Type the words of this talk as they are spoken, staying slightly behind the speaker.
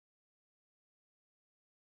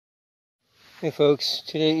Hey folks,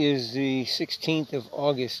 today is the 16th of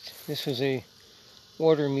August. This was a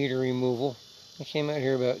water meter removal. I came out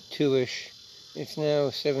here about 2-ish. It's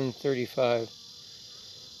now 7:35.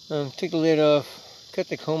 Took the lid off, cut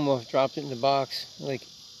the comb off, dropped it in the box. Like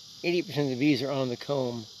 80% of the bees are on the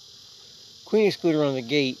comb. Queen excluder on the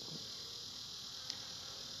gate.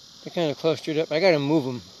 They're kind of clustered up. I gotta move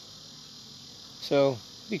them. So,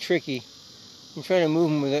 it'll be tricky. I'm trying to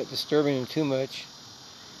move them without disturbing them too much.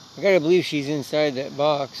 I gotta believe she's inside that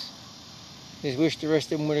box. Just wish the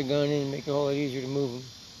rest of them would have gone in and make it a whole lot easier to move them.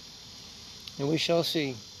 And we shall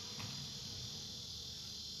see.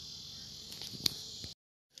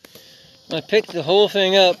 I picked the whole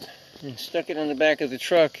thing up and stuck it on the back of the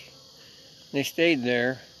truck. They stayed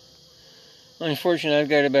there. Unfortunately, I've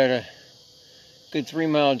got about a good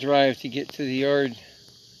 3-mile drive to get to the yard.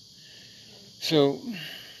 So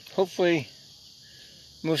hopefully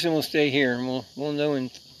most of them will stay here, and we'll know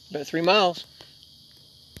in about 3 miles.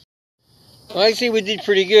 Well, I'd say we did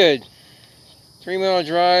pretty good. 3-mile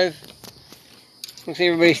drive. Looks like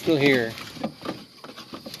everybody's still here.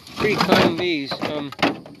 Pretty calm bees.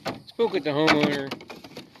 Spoke with the homeowner.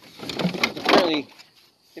 Apparently,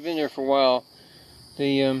 they've been there for a while.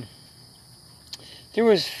 There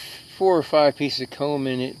was 4 or 5 pieces of comb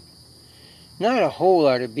in it. Not a whole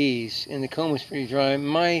lot of bees, and the comb was pretty dry.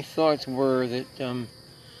 My thoughts were that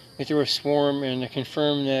if there was a swarm, and I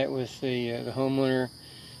confirmed that with the homeowner.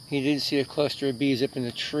 He did see a cluster of bees up in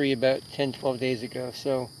the tree about 10-12 days ago.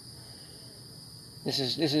 So this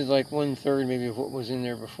is like 1/3 maybe of what was in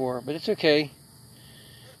there before, but it's okay.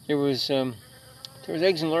 There was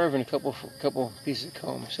eggs and larvae in a couple pieces of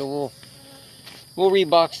comb. So we'll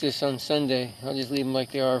rebox this on Sunday. I'll just leave them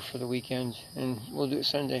like they are for the weekend, and we'll do it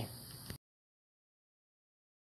Sunday.